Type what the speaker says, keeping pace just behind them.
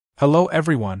Hello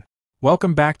everyone.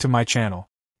 Welcome back to my channel.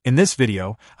 In this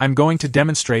video, I'm going to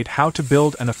demonstrate how to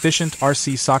build an efficient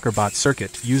RC soccer bot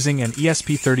circuit using an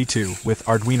ESP32 with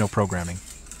Arduino programming.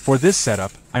 For this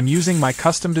setup, I'm using my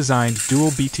custom-designed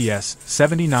dual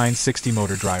BTS7960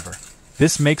 motor driver.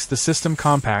 This makes the system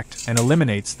compact and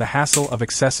eliminates the hassle of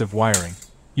excessive wiring.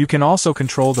 You can also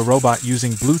control the robot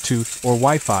using Bluetooth or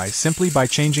Wi-Fi simply by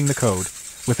changing the code,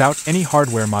 without any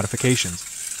hardware modifications.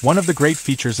 One of the great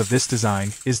features of this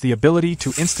design is the ability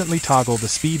to instantly toggle the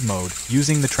speed mode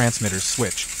using the transmitter's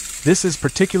switch. This is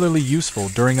particularly useful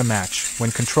during a match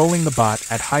when controlling the bot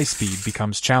at high speed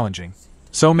becomes challenging.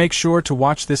 So make sure to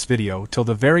watch this video till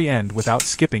the very end without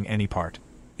skipping any part.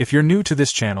 If you're new to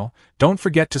this channel, don't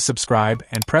forget to subscribe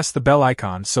and press the bell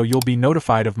icon so you'll be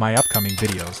notified of my upcoming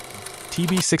videos.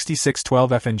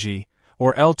 TB6612FNG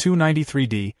or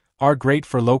L293D are great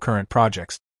for low-current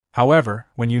projects. However,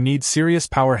 when you need serious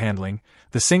power handling,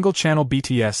 the single-channel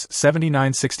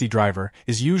BTS7960 driver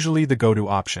is usually the go-to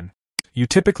option. You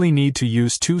typically need to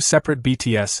use two separate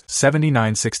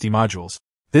BTS7960 modules.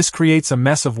 This creates a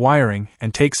mess of wiring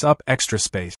and takes up extra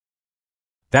space.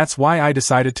 That's why I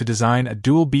decided to design a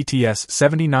dual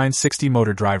BTS7960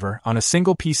 motor driver on a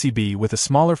single PCB with a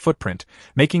smaller footprint,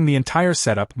 making the entire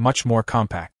setup much more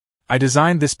compact. I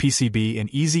designed this PCB in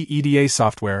Easy EDA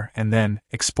software and then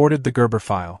exported the Gerber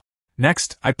file.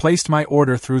 Next, I placed my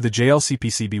order through the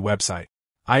JLCPCB website.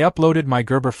 I uploaded my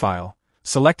Gerber file,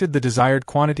 selected the desired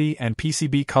quantity and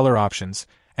PCB color options,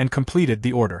 and completed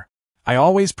the order. I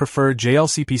always prefer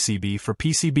JLCPCB for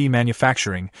PCB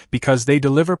manufacturing because they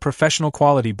deliver professional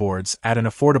quality boards at an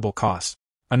affordable cost.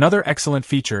 Another excellent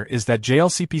feature is that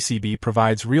JLCPCB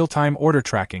provides real-time order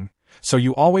tracking, so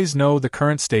you always know the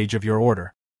current stage of your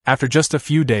order. After just a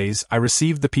few days, I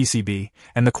received the PCB,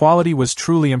 and the quality was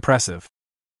truly impressive.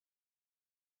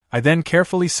 I then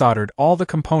carefully soldered all the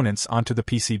components onto the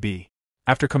PCB.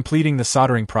 After completing the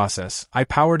soldering process, I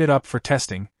powered it up for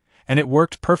testing, and it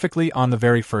worked perfectly on the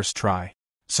very first try.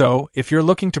 So, if you're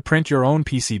looking to print your own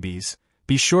PCBs,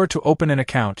 be sure to open an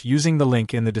account using the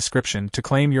link in the description to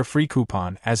claim your free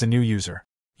coupon as a new user.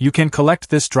 You can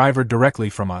collect this driver directly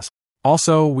from us.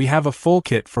 Also, we have a full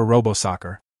kit for Robo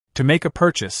Soccer. To make a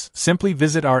purchase, simply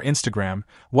visit our Instagram,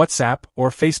 WhatsApp, or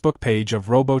Facebook page of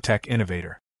Robotech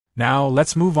Innovator. Now,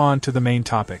 let's move on to the main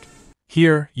topic.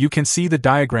 Here, you can see the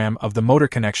diagram of the motor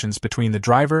connections between the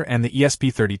driver and the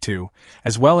ESP32,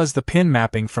 as well as the pin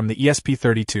mapping from the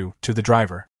ESP32 to the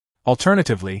driver.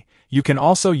 Alternatively, you can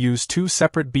also use two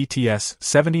separate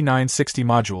BTS7960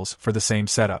 modules for the same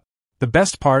setup. The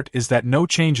best part is that no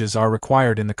changes are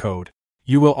required in the code.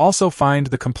 You will also find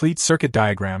the complete circuit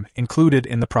diagram included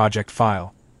in the project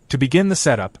file. To begin the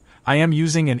setup, I am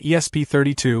using an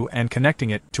ESP32 and connecting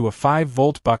it to a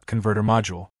 5-volt buck converter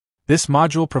module. This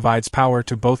module provides power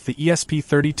to both the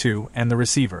ESP32 and the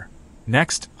receiver.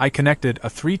 Next, I connected a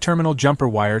 3-terminal jumper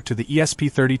wire to the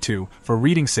ESP32 for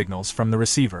reading signals from the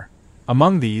receiver.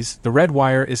 Among these, the red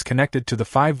wire is connected to the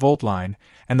 5-volt line,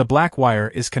 and the black wire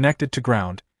is connected to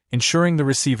ground, ensuring the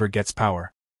receiver gets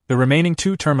power. The remaining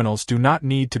 2 terminals do not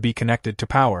need to be connected to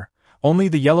power, only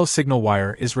the yellow signal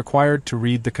wire is required to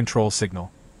read the control signal.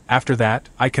 After that,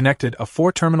 I connected a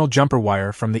 4-terminal jumper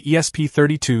wire from the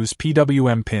ESP32's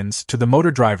PWM pins to the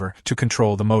motor driver to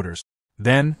control the motors.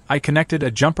 Then, I connected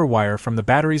a jumper wire from the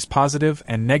battery's positive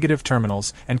and negative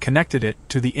terminals and connected it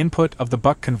to the input of the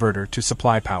buck converter to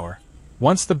supply power.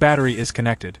 Once the battery is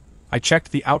connected, I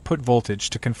checked the output voltage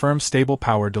to confirm stable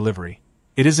power delivery.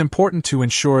 It is important to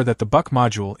ensure that the buck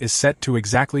module is set to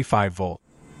exactly 5 volt.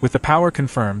 With the power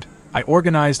confirmed, I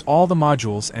organized all the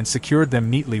modules and secured them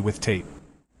neatly with tape.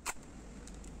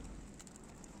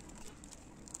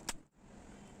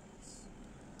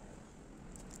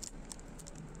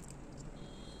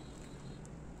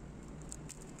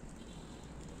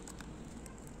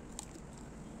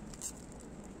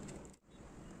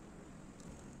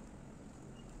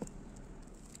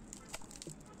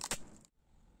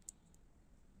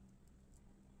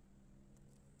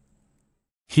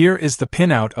 Here is the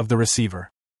pinout of the receiver.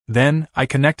 Then, I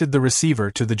connected the receiver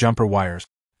to the jumper wires,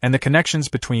 and the connections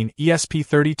between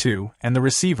ESP32 and the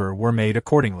receiver were made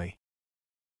accordingly.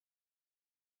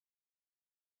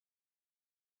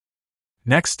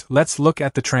 Next, let's look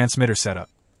at the transmitter setup.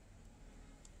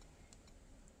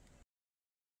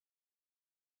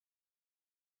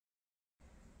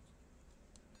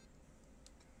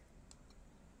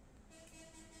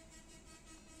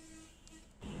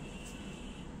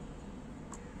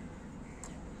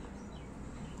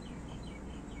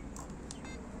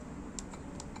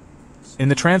 In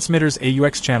the transmitter's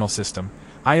AUX channel system,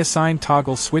 I assign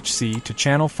toggle switch C to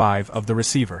channel 5 of the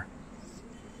receiver.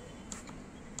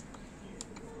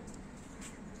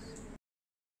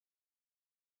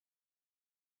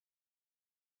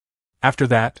 After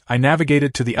that, I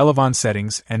navigated to the 𝐀𝐬𝐿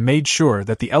settings and made sure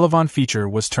that the 𝐀𝐬𝐿 feature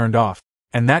was turned off,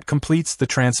 and that completes the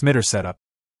transmitter setup.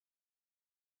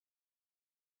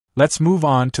 Let's move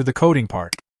on to the coding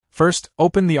part. First,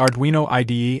 open the Arduino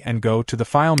IDE and go to the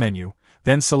File menu,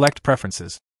 then select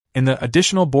Preferences. In the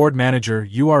Additional Board Manager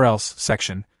URLs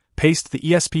section, paste the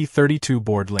ESP32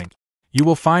 board link. You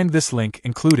will find this link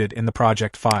included in the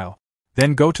project file.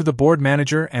 Then go to the Board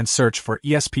Manager and search for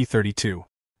ESP32.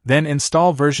 Then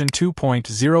install version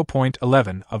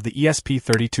 2.0.11 of the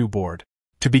ESP32 board.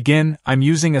 To begin, I'm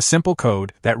using a simple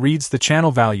code that reads the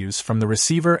channel values from the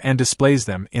receiver and displays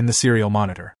them in the serial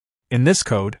monitor. In this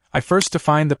code, I first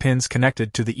define the pins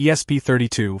connected to the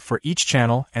ESP32 for each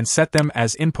channel and set them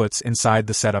as inputs inside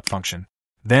the setup function.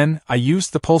 Then, I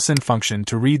used the pulseIn function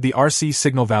to read the RC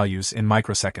signal values in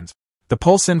microseconds. The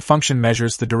pulseIn function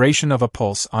measures the duration of a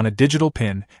pulse on a digital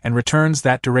pin and returns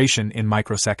that duration in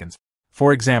microseconds.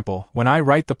 For example, when I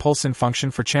write the pulseIn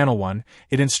function for channel 1,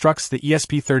 it instructs the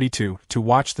ESP32 to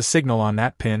watch the signal on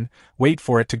that pin, wait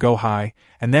for it to go high,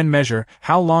 and then measure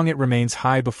how long it remains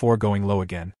high before going low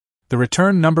again. The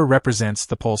return number represents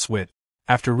the pulse width.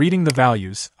 After reading the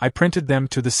values, I printed them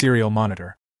to the serial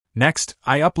monitor. Next,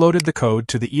 I uploaded the code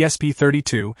to the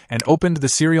ESP32 and opened the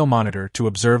serial monitor to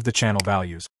observe the channel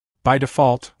values. By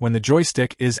default, when the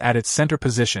joystick is at its center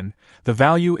position, the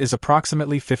value is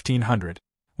approximately 1500.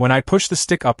 When I push the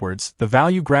stick upwards, the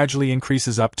value gradually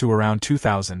increases up to around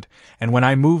 2000, and when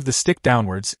I move the stick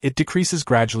downwards, it decreases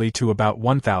gradually to about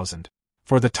 1000.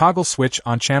 For the toggle switch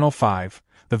on channel 5,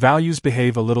 the values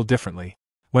behave a little differently.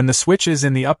 When the switch is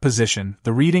in the up position,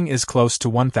 the reading is close to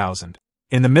 1000.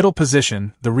 In the middle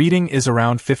position, the reading is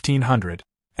around 1500.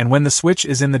 And when the switch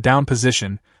is in the down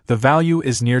position, the value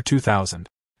is near 2000.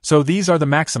 So these are the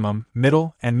maximum,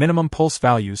 middle, and minimum pulse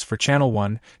values for channel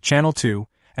 1, channel 2,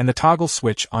 and the toggle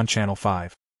switch on channel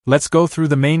 5. Let's go through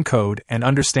the main code and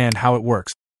understand how it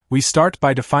works. We start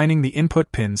by defining the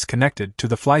input pins connected to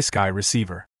the FlySky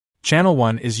receiver. Channel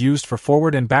 1 is used for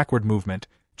forward and backward movement,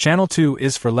 Channel 2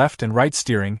 is for left and right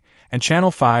steering, and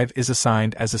Channel 5 is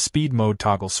assigned as a speed mode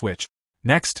toggle switch.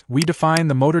 Next, we define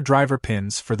the motor driver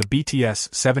pins for the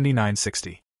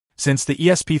BTS7960. Since the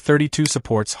ESP32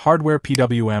 supports hardware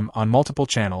PWM on multiple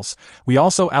channels, we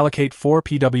also allocate 4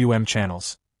 PWM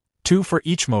channels. 2 for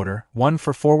each motor, 1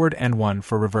 for forward and 1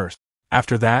 for reverse.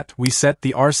 After that, we set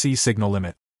the RC signal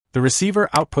limit. The receiver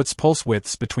outputs pulse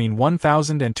widths between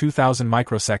 1000 and 2000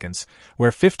 microseconds, where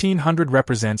 1500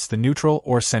 represents the neutral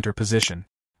or center position.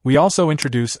 We also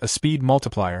introduce a speed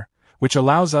multiplier, which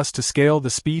allows us to scale the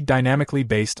speed dynamically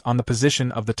based on the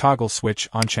position of the toggle switch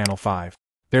on channel 5.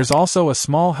 There's also a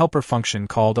small helper function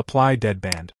called apply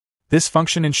deadband. This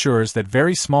function ensures that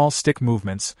very small stick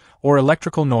movements, or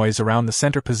electrical noise around the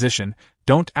center position,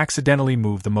 don't accidentally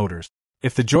move the motors.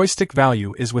 If the joystick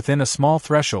value is within a small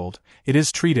threshold, it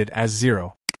is treated as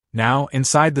 0. Now,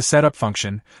 inside the setup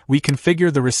function, we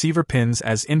configure the receiver pins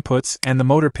as inputs and the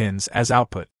motor pins as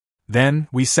output. Then,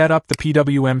 we set up the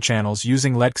PWM channels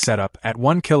using LED setup at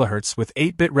 1 kHz with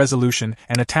 8-bit resolution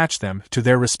and attach them to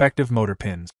their respective motor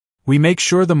pins. We make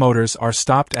sure the motors are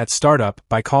stopped at startup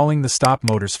by calling the stop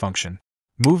motors function.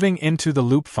 Moving into the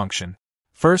loop function.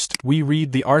 First, we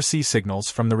read the RC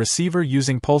signals from the receiver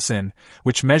using pulseIn,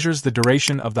 which measures the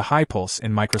duration of the high pulse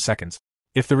in microseconds.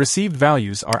 If the received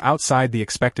values are outside the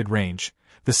expected range,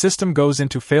 the system goes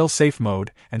into fail-safe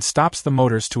mode and stops the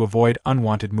motors to avoid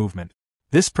unwanted movement.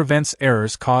 This prevents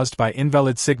errors caused by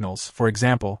invalid signals, for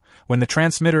example, when the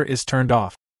transmitter is turned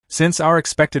off. Since our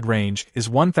expected range is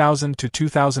 1000 to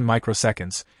 2000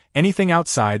 microseconds, anything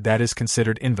outside that is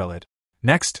considered invalid.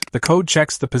 Next, the code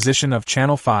checks the position of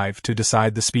channel 5 to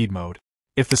decide the speed mode.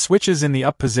 If the switch is in the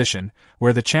up position,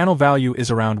 where the channel value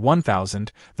is around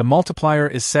 1000, the multiplier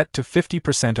is set to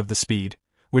 50% of the speed,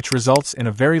 which results in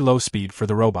a very low speed for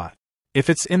the robot. If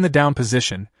it's in the down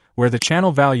position, where the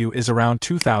channel value is around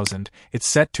 2000, it's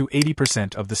set to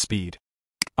 80% of the speed.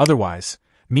 Otherwise,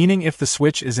 meaning if the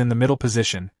switch is in the middle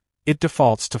position, it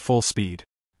defaults to full speed.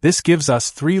 This gives us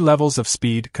 3 levels of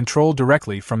speed controlled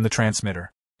directly from the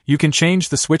transmitter. You can change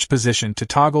the switch position to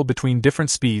toggle between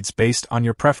different speeds based on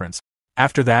your preference.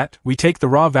 After that, we take the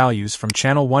raw values from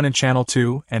channel 1 and channel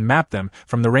 2 and map them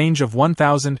from the range of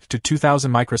 1000 to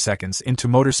 2000 microseconds into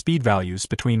motor speed values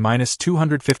between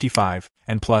 -255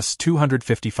 and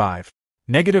 +255.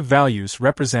 Negative values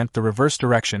represent the reverse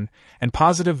direction, and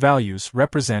positive values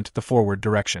represent the forward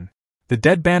direction. The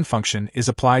deadband function is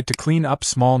applied to clean up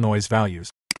small noise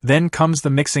values. Then comes the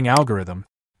mixing algorithm.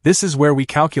 This is where we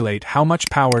calculate how much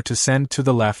power to send to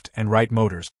the left and right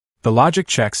motors. The logic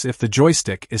checks if the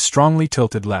joystick is strongly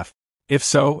tilted left. If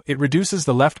so, it reduces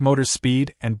the left motor's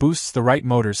speed and boosts the right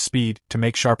motor's speed to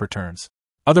make sharper turns.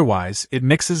 Otherwise, it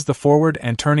mixes the forward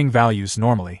and turning values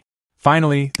normally.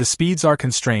 Finally, the speeds are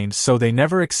constrained so they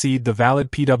never exceed the valid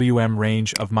PWM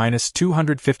range of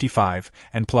 -255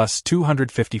 and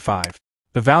 +255.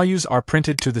 The values are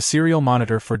printed to the serial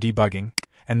monitor for debugging,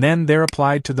 and then they're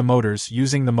applied to the motors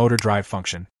using the motor drive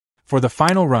function. For the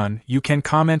final run, you can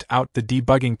comment out the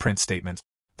debugging print statement.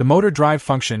 The motor drive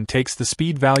function takes the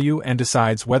speed value and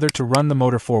decides whether to run the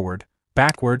motor forward,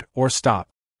 backward, or stop.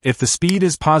 If the speed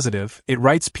is positive, it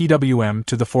writes PWM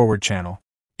to the forward channel.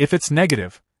 If it's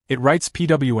negative, it writes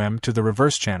PWM to the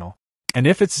reverse channel. And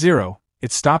if it's 0,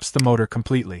 it stops the motor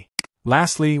completely.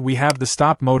 Lastly, we have the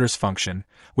stop motors function,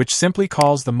 which simply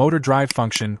calls the motor drive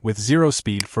function with 0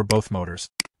 speed for both motors.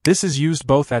 This is used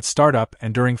both at startup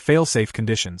and during failsafe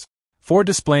conditions. For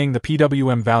displaying the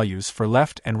PWM values for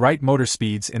left and right motor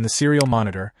speeds in the serial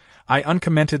monitor, I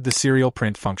uncommented the serial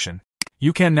print function.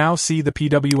 You can now see the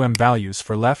PWM values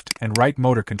for left and right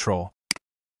motor control.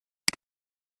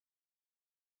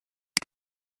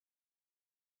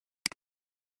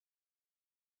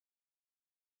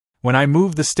 When I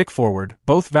move the stick forward,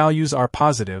 both values are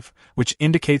positive, which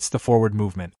indicates the forward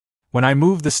movement. When I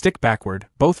move the stick backward,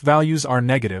 both values are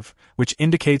negative, which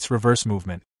indicates reverse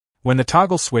movement. When the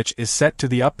toggle switch is set to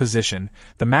the up position,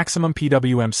 the maximum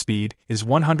PWM speed is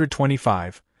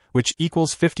 125, which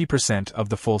equals 50% of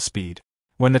the full speed.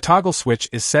 When the toggle switch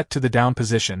is set to the down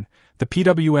position, the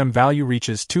PWM value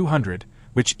reaches 200,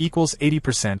 which equals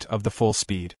 80% of the full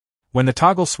speed. When the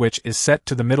toggle switch is set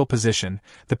to the middle position,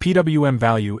 the PWM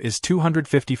value is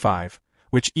 255,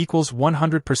 which equals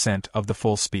 100% of the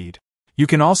full speed. You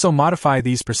can also modify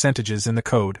these percentages in the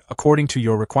code according to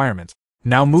your requirement.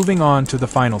 Now moving on to the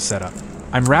final setup.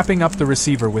 I'm wrapping up the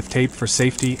receiver with tape for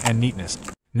safety and neatness.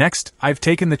 Next, I've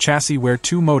taken the chassis where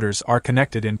two motors are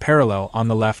connected in parallel on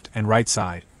the left and right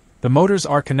side. The motors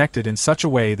are connected in such a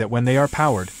way that when they are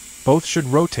powered, both should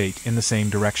rotate in the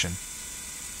same direction.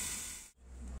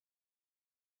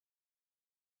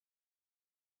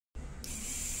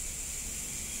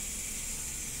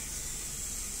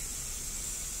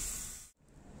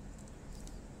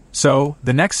 So,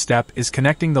 the next step is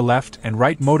connecting the left and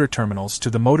right motor terminals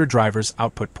to the motor driver's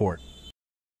output port.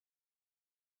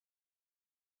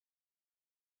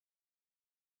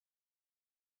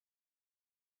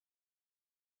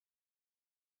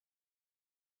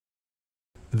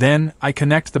 Then, I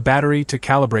connect the battery to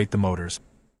calibrate the motors.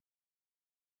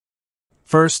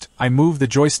 First, I move the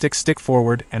joystick stick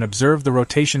forward and observe the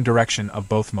rotation direction of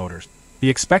both motors.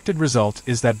 The expected result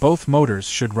is that both motors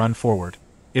should run forward.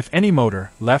 If any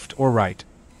motor, left or right,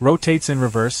 rotates in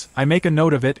reverse, I make a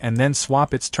note of it and then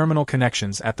swap its terminal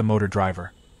connections at the motor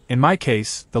driver. In my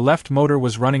case, the left motor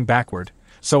was running backward,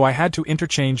 so I had to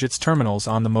interchange its terminals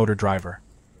on the motor driver.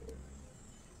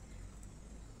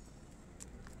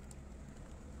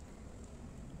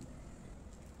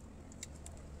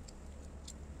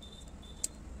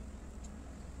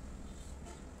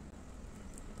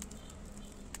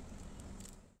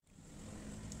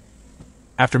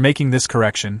 After making this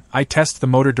correction, I test the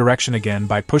motor direction again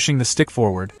by pushing the stick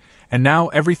forward, and now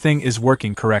everything is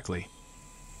working correctly.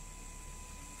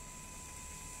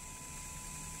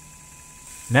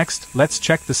 Next, let's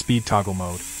check the speed toggle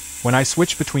mode. When I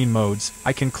switch between modes,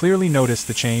 I can clearly notice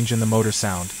the change in the motor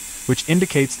sound, which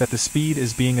indicates that the speed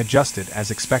is being adjusted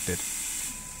as expected.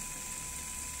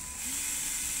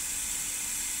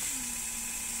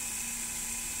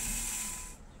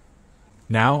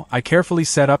 Now, I carefully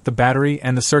set up the battery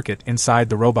and the circuit inside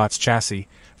the robot's chassis,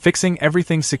 fixing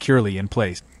everything securely in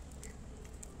place.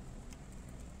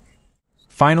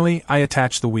 Finally, I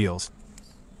attach the wheels.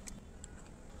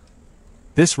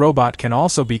 This robot can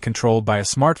also be controlled by a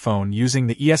smartphone using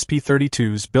the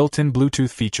ESP32's built-in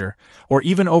Bluetooth feature, or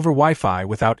even over Wi-Fi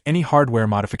without any hardware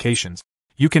modifications.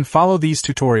 You can follow these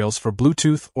tutorials for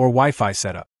Bluetooth or Wi-Fi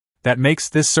setup. That makes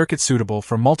this circuit suitable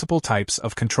for multiple types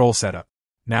of control setup.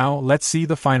 Now, let's see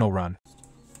the final run.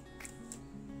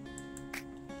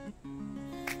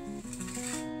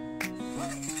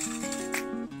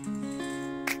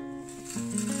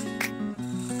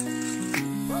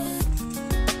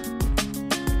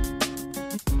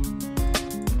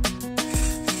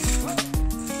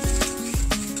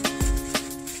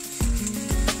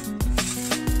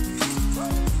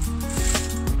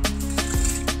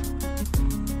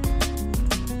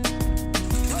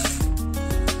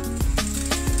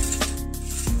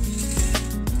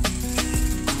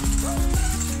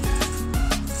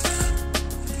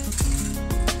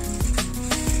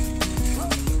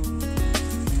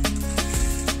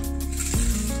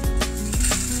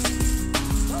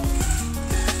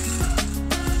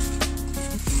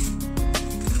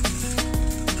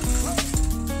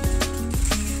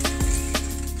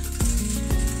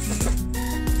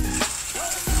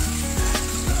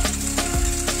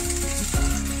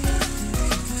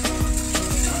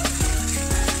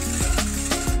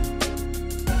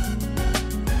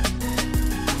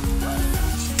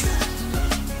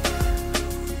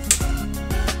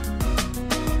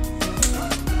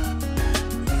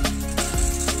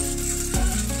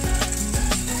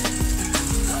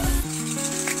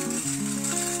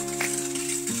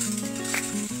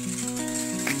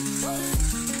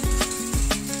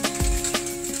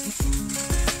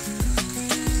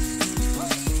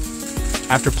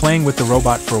 After playing with the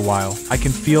robot for a while, I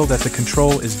can feel that the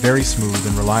control is very smooth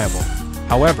and reliable.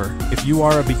 However, if you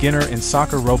are a beginner in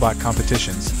soccer robot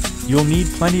competitions, you'll need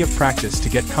plenty of practice to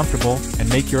get comfortable and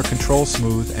make your control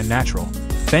smooth and natural.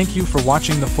 Thank you for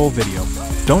watching the full video.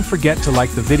 Don't forget to like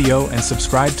the video and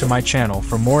subscribe to my channel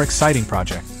for more exciting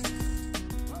projects.